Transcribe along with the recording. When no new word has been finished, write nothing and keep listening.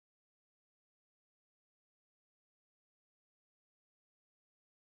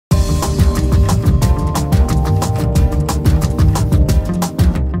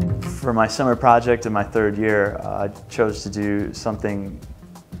For my summer project in my third year, I chose to do something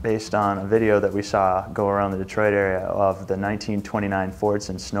based on a video that we saw go around the Detroit area of the 1929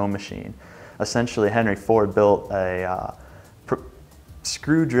 Fordson snow machine. Essentially, Henry Ford built a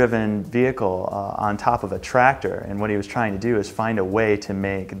screw-driven vehicle on top of a tractor, and what he was trying to do is find a way to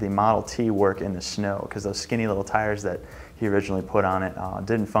make the Model T work in the snow, because those skinny little tires that he originally put on it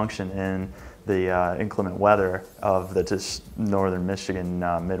didn't function in the inclement weather of the just northern Michigan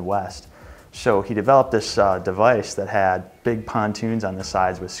Midwest. So he developed this device that had big pontoons on the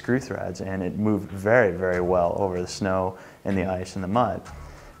sides with screw threads, and it moved very, very well over the snow and the ice and the mud.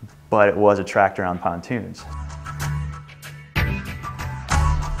 But it was a tractor on pontoons.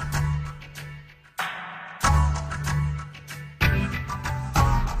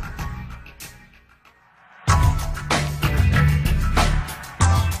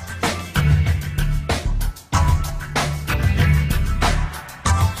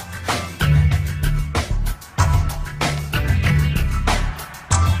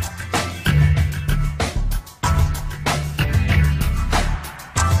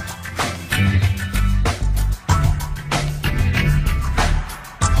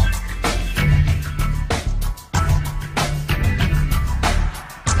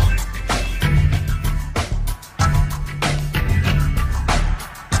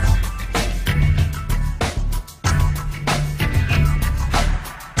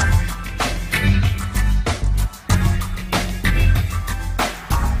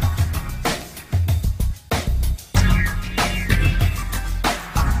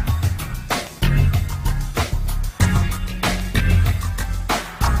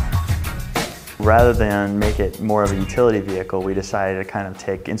 Rather than make it more of a utility vehicle, we decided to kind of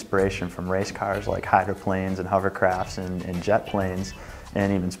take inspiration from race cars like hydroplanes and hovercrafts and jet planes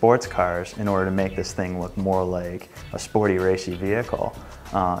and even sports cars in order to make this thing look more like a sporty, racy vehicle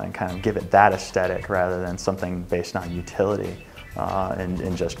and kind of give it that aesthetic rather than something based on utility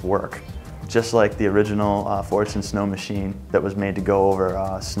and just work. Just like the original Fordson snow machine that was made to go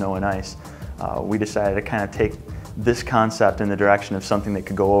over snow and ice, we decided to kind of take this concept in the direction of something that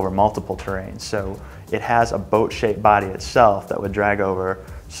could go over multiple terrains. So it has a boat-shaped body itself that would drag over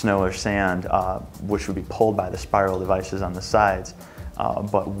snow or sand, which would be pulled by the spiral devices on the sides.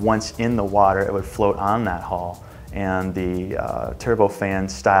 But once in the water, it would float on that hull, and the turbofan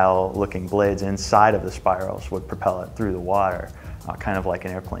style looking blades inside of the spirals would propel it through the water, kind of like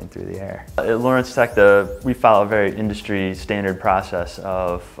an airplane through the air. At Lawrence Tech, we follow a very industry standard process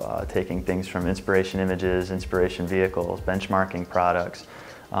of taking things from inspiration images, inspiration vehicles, benchmarking products,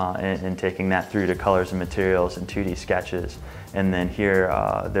 and taking that through to colors and materials and 2D sketches. And then here,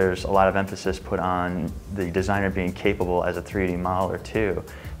 there's a lot of emphasis put on the designer being capable as a 3D modeler too,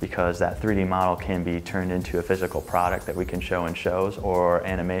 because that 3D model can be turned into a physical product that we can show in shows or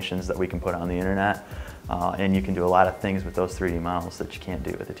animations that we can put on the internet. And you can do a lot of things with those 3D models that you can't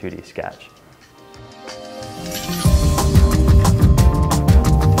do with a 2D sketch.